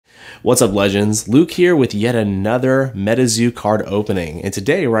What's up, legends? Luke here with yet another MetaZoo card opening, and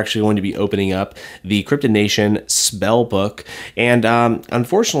today we're actually going to be opening up the Cryptid Nation Spellbook. And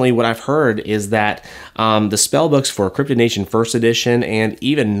unfortunately, what I've heard is that the spellbooks for Cryptid Nation First Edition and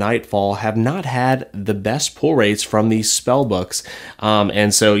even Nightfall have not had the best pull rates from these spellbooks.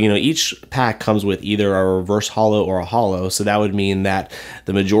 And so, you know, each pack comes with either a reverse holo or a holo, so that would mean that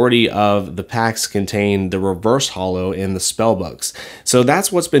the majority of the packs contain the reverse holo in the spellbooks. So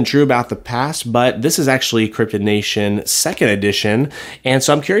that's what's been true about the past, but this is actually Cryptid Nation Second Edition, and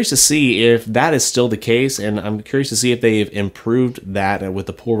so I'm curious to see if that is still the case, and I'm curious to see if they've improved that with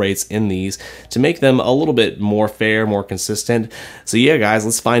the pull rates in these to make them a little bit more fair, more consistent. So yeah, guys,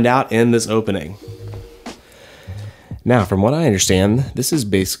 let's find out in this opening. Now, from what I understand, this is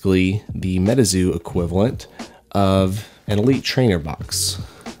basically the MetaZoo equivalent of an Elite Trainer box.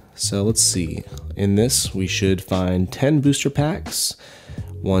 So let's see. In this, we should find 10 booster packs,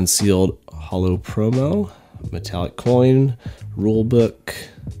 1 sealed holo promo, metallic coin, rule book,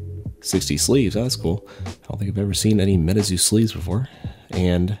 60 sleeves. Oh, that's cool. I don't think I've ever seen any MetaZoo sleeves before.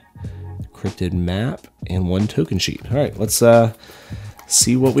 And cryptid map and 1 token sheet. All right, let's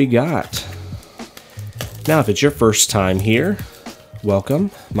see what we got. Now, if it's your first time here,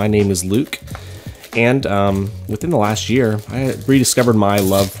 welcome. My name is Luke. And within the last year, I rediscovered my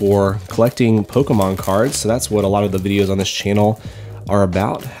love for collecting Pokemon cards. So that's what a lot of the videos on this channel are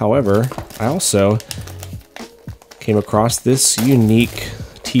about. However, I also came across this unique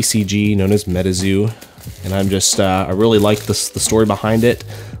TCG known as MetaZoo. And I'm just, I really like the story behind it.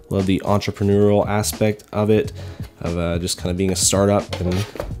 Love the entrepreneurial aspect of it, of just kind of being a startup. And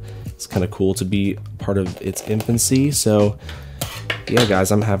it's kind of cool to be part of its infancy. So yeah,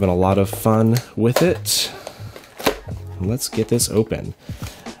 guys, I'm having a lot of fun with it. Let's get this open.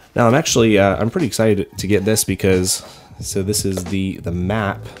 Now, I'm actually, I'm pretty excited to get this because, so this is the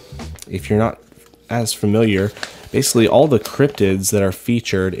map. If you're not as familiar, basically all the cryptids that are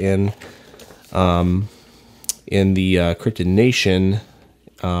featured in the Cryptid Nation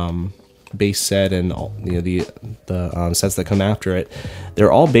base set and all, you know, the sets that come after it,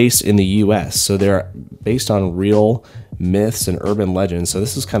 they're all based in the U.S. So they're based on real myths and urban legends. So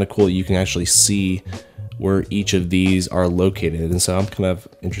this is kind of cool that you can actually see where each of these are located. And so I'm kind of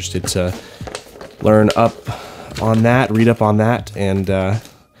interested to learn up on that, read up on that, and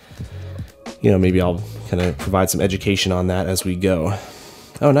you know, maybe I'll kind of provide some education on that as we go.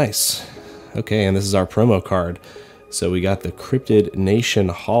 Oh, nice. Okay, and this is our promo card. So we got the Cryptid Nation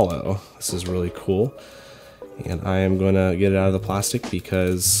Holo. This is really cool. And I am going to get it out of the plastic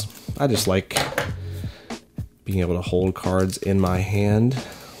because I just like being able to hold cards in my hand.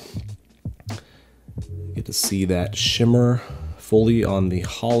 Get to see that shimmer fully on the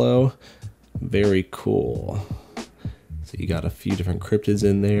holo. Very cool. So you got a few different cryptids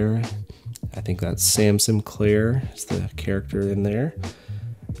in there. I think that's Sam Sinclair is the character in there.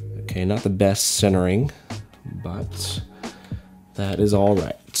 Okay, not the best centering, but that is all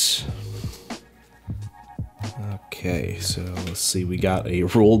right. Okay, so let's see. We got a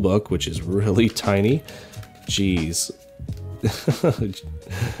rule book, which is really tiny. Jeez.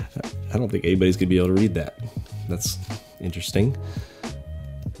 I don't think anybody's gonna be able to read that. That's interesting.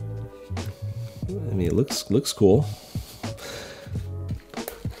 I mean, it looks cool.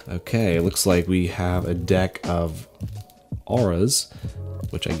 Okay, it looks like we have a deck of auras,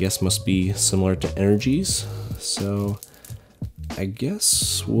 which I guess must be similar to energies. So I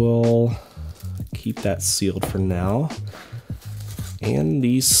guess we'll keep that sealed for now. And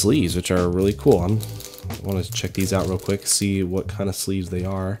these sleeves, which are really cool. I want to check these out real quick, see what kind of sleeves they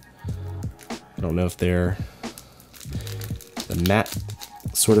are. I don't know if they're the matte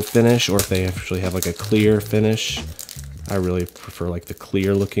sort of finish or if they actually have like a clear finish. I really prefer like the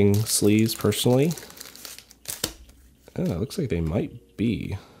clear looking sleeves personally. Oh, it looks like they might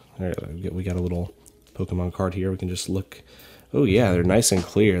be. All right, we got a little Pokemon card here. We can just look. Oh yeah, they're nice and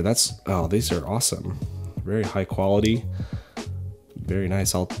clear. Oh, these are awesome. Very high quality. Very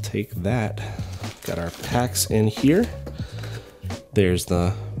nice. I'll take that. Got our packs in here. There's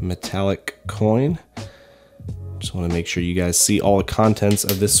the metallic coin. Just want to make sure you guys see all the contents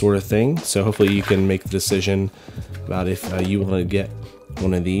of this sort of thing. So hopefully you can make the decision about if you want to get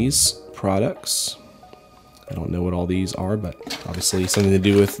one of these products. I don't know what all these are, but obviously something to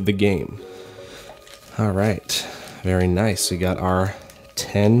do with the game. All right, very nice. We got our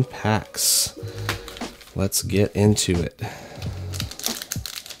 10 packs. Let's get into it.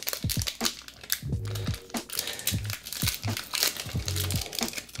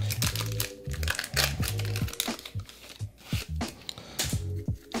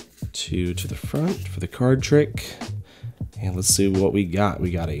 Two to the front for the card trick. And And let's see what we got.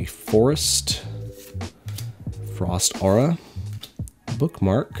 We got a Forest, Frost Aura,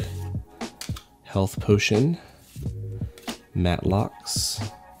 Bookmark, Health Potion, Matlocks,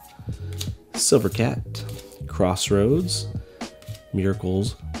 Silvercat, Crossroads, Miracle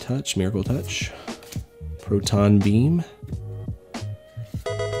Touch, Proton Beam.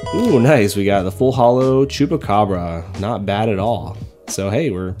 Ooh, nice. We got the full holo Chupacabra. Not bad at all. So,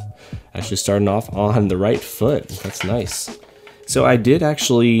 hey, we're actually starting off on the right foot. That's nice. So I did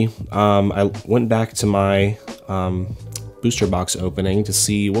actually, I went back to my booster box opening to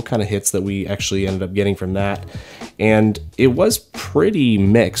see what kind of hits that we actually ended up getting from that. And it was pretty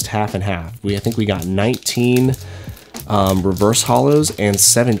mixed, half and half. I think we got 19 reverse holos and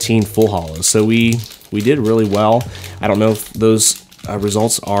 17 full holos. So we did really well. I don't know if those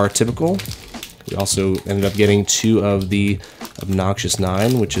results are typical. We also ended up getting 2 of the Obnoxious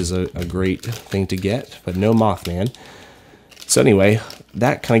 9, which is a great thing to get, but no Mothman. So anyway,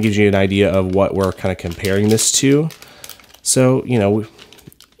 that kind of gives you an idea of what we're kind of comparing this to. So, you know,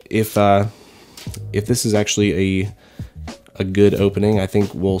 if this is actually a good opening, I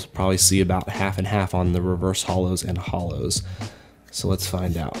think we'll probably see about half and half on the reverse holos and holos. So let's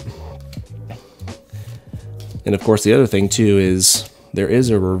find out. And of course, the other thing too is there is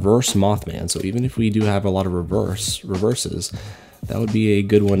a reverse Mothman. So even if we do have a lot of reverses, that would be a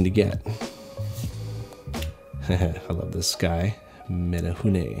good one to get. I love this guy.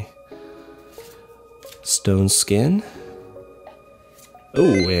 Menahune. Stone Skin.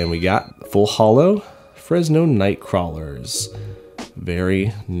 Oh, and we got full holo Fresno Nightcrawlers.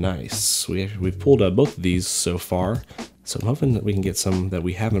 Very nice. We've pulled both of these so far, so I'm hoping that we can get some that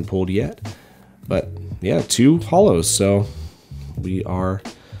we haven't pulled yet. But yeah, 2 holos, so we are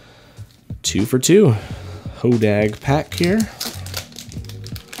 2 for 2. Hodag pack here.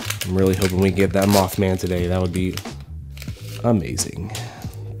 I'm really hoping we get that Mothman today. That would be amazing.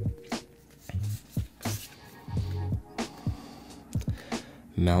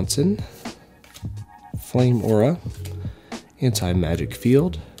 Mountain, Flame Aura, Anti-Magic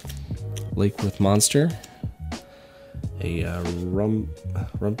Field, Lakeworth Monster, a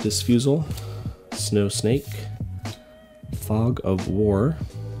Rumpus Fusel, Snow Snake, Fog of War,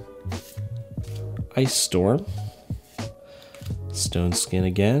 Ice Storm, Stone Skin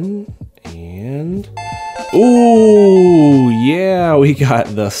again, and ooh, yeah, we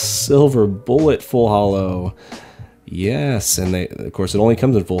got the Silver Bullet full holo. Yes, and of course it only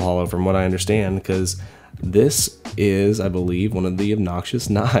comes in full holo from what I understand, because this is, I believe, one of the Obnoxious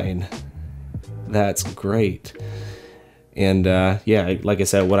 9. That's great. And yeah, like I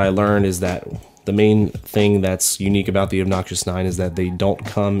said, what I learned is that the main thing that's unique about the Obnoxious 9 is that they don't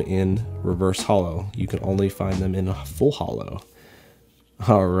come in reverse holo. You can only find them in a full holo.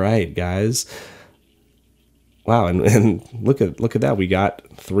 All right, guys. Wow, and look at that. We got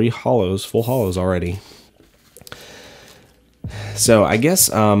 3 holos, full holos already. So I guess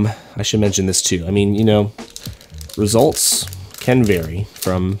I should mention this too. I mean, you know, results can vary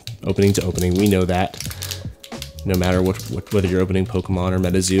from opening to opening. We know that, no matter whether you're opening Pokemon or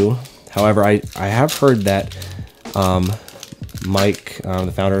MetaZoo. However, I have heard that Mike,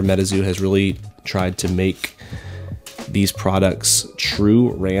 the founder of MetaZoo, has really tried to make these products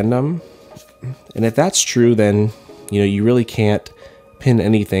true random. And if that's true, then you know you really can't pin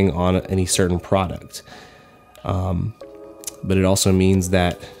anything on any certain product. But it also means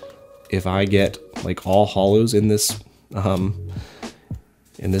that if I get like all holos in this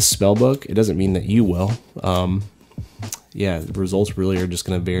spellbook, it doesn't mean that you will. Yeah, the results really are just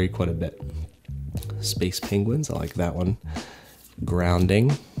going to vary quite a bit. Space Penguins, I like that one.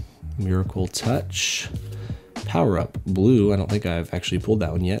 Grounding, Miracle Touch, Power Up Blue. I don't think I've actually pulled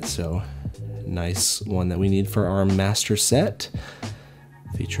that one yet, so nice one that we need for our master set,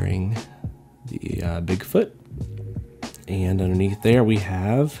 featuring the Bigfoot. And underneath there we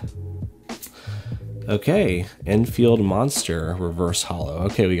have, okay, Enfield Monster reverse holo.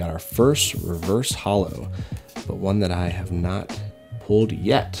 Okay, we got our first reverse holo, but one that I have not pulled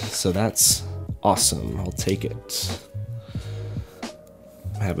yet. So that's awesome. I'll take it.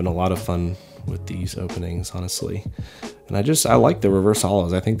 I'm having a lot of fun with these openings, honestly. And I like the reverse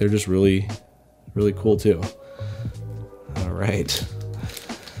holos. I think they're just really, really cool too. All right.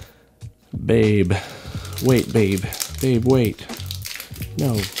 Babe. Wait, babe. Babe, wait.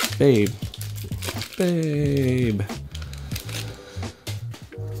 No, babe. Babe.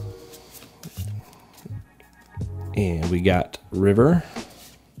 And we got River,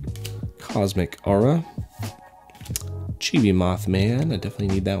 Cosmic Aura, Chibi Mothman. I definitely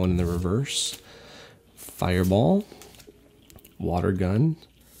need that one in the reverse. Fireball, Water Gun,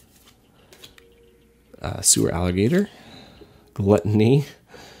 Sewer Alligator, Gluttony.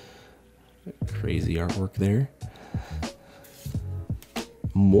 Crazy artwork there.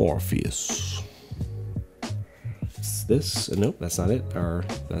 Morpheus. Is this? Nope, that's not it.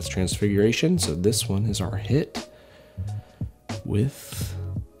 That's Transfiguration. So this one is our hit with.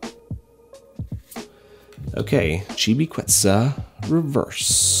 Okay, Chibiquetza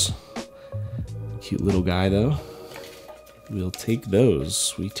Reverse. Cute little guy though. We'll take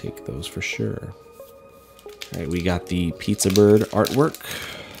those. We take those for sure. All right, we got the Pizza Bird artwork.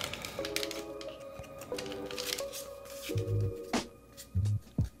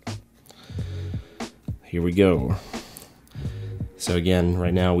 Here we go. So again,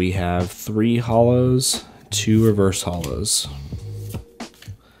 right now we have 3 hollows, 2 reverse hollows.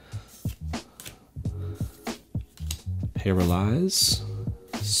 Paralyze,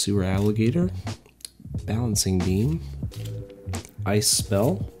 Sewer Alligator, Balancing Beam, Ice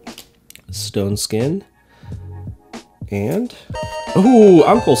Spell, Stone Skin, and ooh,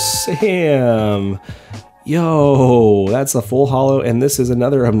 Uncle Sam. Yo, that's a full hollow, and this is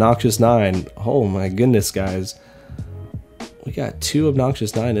another Obnoxious 9. Oh my goodness, guys. We got 2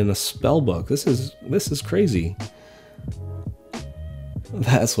 Obnoxious 9 in a spellbook. This is crazy.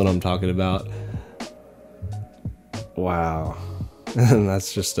 That's what I'm talking about. Wow. And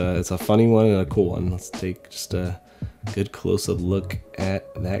that's just it's a funny one and a cool one. Let's take just a good close-up look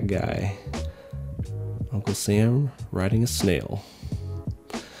at that guy. Uncle Sam riding a snail.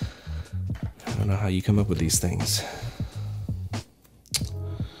 I don't know how you come up with these things.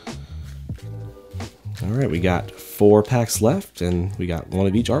 All right, we got 4 packs left, and we got 1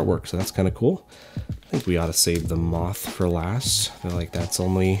 of each artwork, so that's kind of cool. I think we ought to save the moth for last. I feel like that's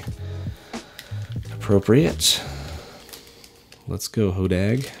only appropriate. Let's go,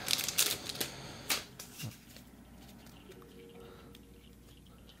 Hodag.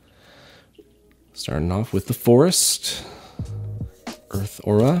 Starting off with the Forest, Earth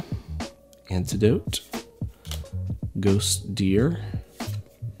Aura, Antidote, Ghost Deer,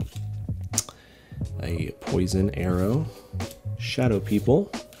 a Poison Arrow, Shadow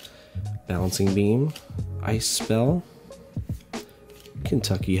People, Balancing Beam, Ice Spell,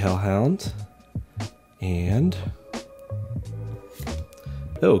 Kentucky Hellhound, and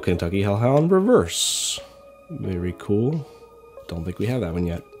oh, Kentucky Hellhound Reverse. Very cool. Don't think we have that one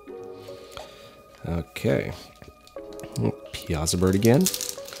yet. Okay. Piazza Bird again.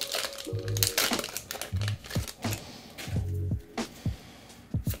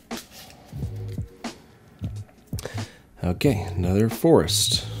 Okay, another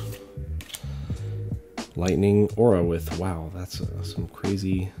Forest. Lightning Aura with, wow, that's some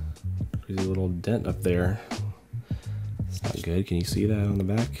crazy little dent up there. It's not good. Can you see that on the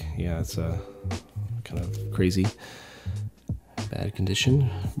back? Yeah, it's kind of crazy. Bad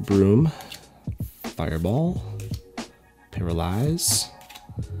condition. Broom. Fireball. Paralyze.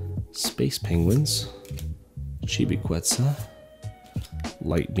 Space Penguins. Chibiquetza.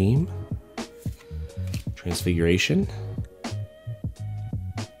 Light Beam. Transfiguration.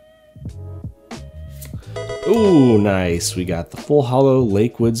 Ooh, nice. We got the full hollow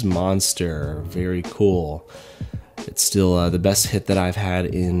Lakewoods Monster. Very cool. It's still the best hit that I've had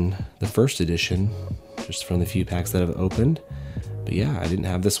in the first edition, just from the few packs that I've opened. But yeah, I didn't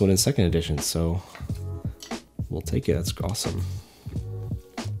have this one in second edition, so we'll take it. That's awesome.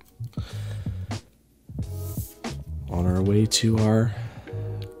 On our way to our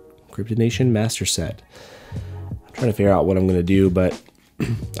Cryptid Nation Master Set. I'm trying to figure out what I'm going to do, but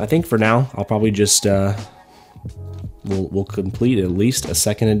I think for now, I'll probably just we'll complete at least a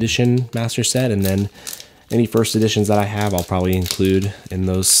second edition Master Set, and then any first editions that I have, I'll probably include in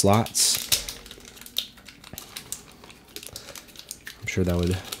those slots. I'm sure that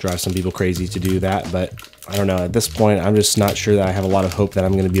would drive some people crazy to do that, but I don't know. At this point, I'm just not sure that I have a lot of hope that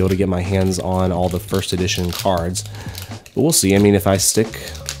I'm going to be able to get my hands on all the first edition cards. But we'll see. I mean, if I stick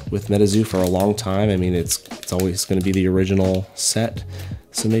with MetaZoo for a long time, I mean, it's always going to be the original set,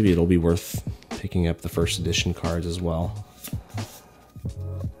 so maybe it'll be worth picking up the first edition cards as well.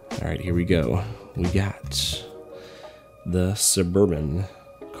 All right, here we go. We got the Suburban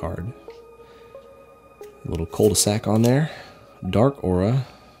card. A little cul-de-sac on there. Dark Aura.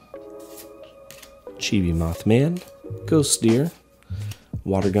 Chibi Mothman. Ghost Deer.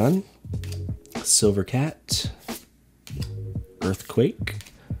 Water Gun. Silver Cat. Earthquake.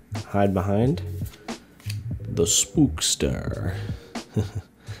 Hide Behind. The Spookster.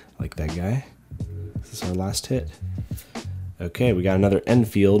 Like that guy. This is our last hit. Okay, we got another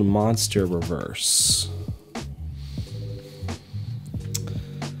Enfield Monster Reverse.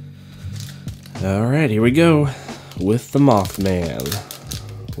 Alright, here we go with the Mothman.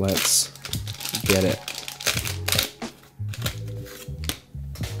 Let's get it.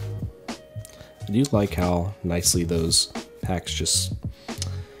 I do like how nicely those packs just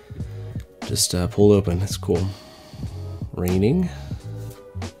pull open. That's cool. Raining,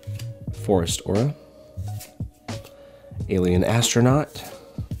 Forest Aura, Alien Astronaut,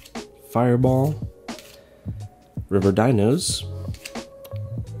 Fireball, River Dinos,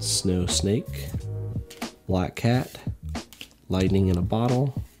 Snow Snake, Black Cat, Lightning in a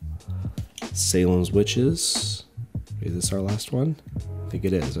Bottle, Salem's Witches. Is this our last one? I think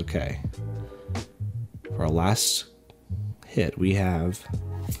it is. Okay. For our last hit, we have...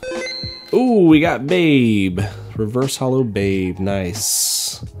 Ooh, we got Babe. Reverse Hollow Babe.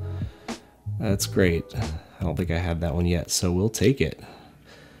 Nice. That's great. I don't think I had that one yet, so we'll take it.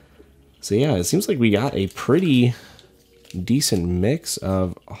 So yeah, it seems like we got a pretty decent mix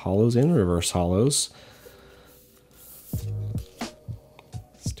of hollows and reverse hollows.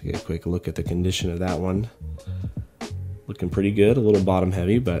 Let's take a quick look at the condition of that one. Looking pretty good, a little bottom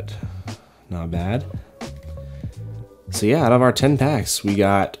heavy, but not bad. So yeah, out of our 10 packs, we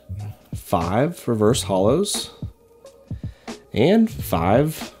got 5 reverse hollows and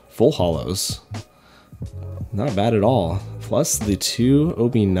 5 full hollows. Not bad at all. Plus the 2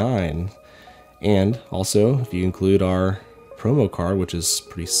 OB9. And also, if you include our promo card, which is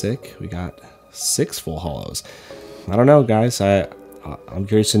pretty sick, we got 6 full hollows. I don't know, guys. I'm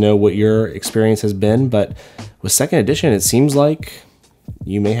curious to know what your experience has been, but with second edition, it seems like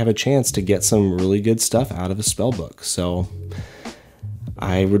you may have a chance to get some really good stuff out of a spellbook. So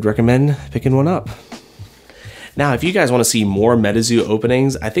I would recommend picking one up. Now, if you guys want to see more MetaZoo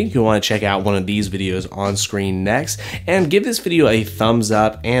openings, I think you'll want to check out one of these videos on screen next, and give this video a thumbs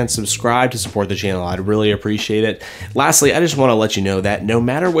up and subscribe to support the channel. I'd really appreciate it. Lastly, I just want to let you know that no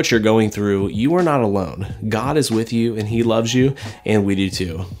matter what you're going through, you are not alone. God is with you and He loves you, and we do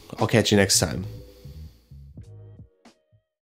too. I'll catch you next time.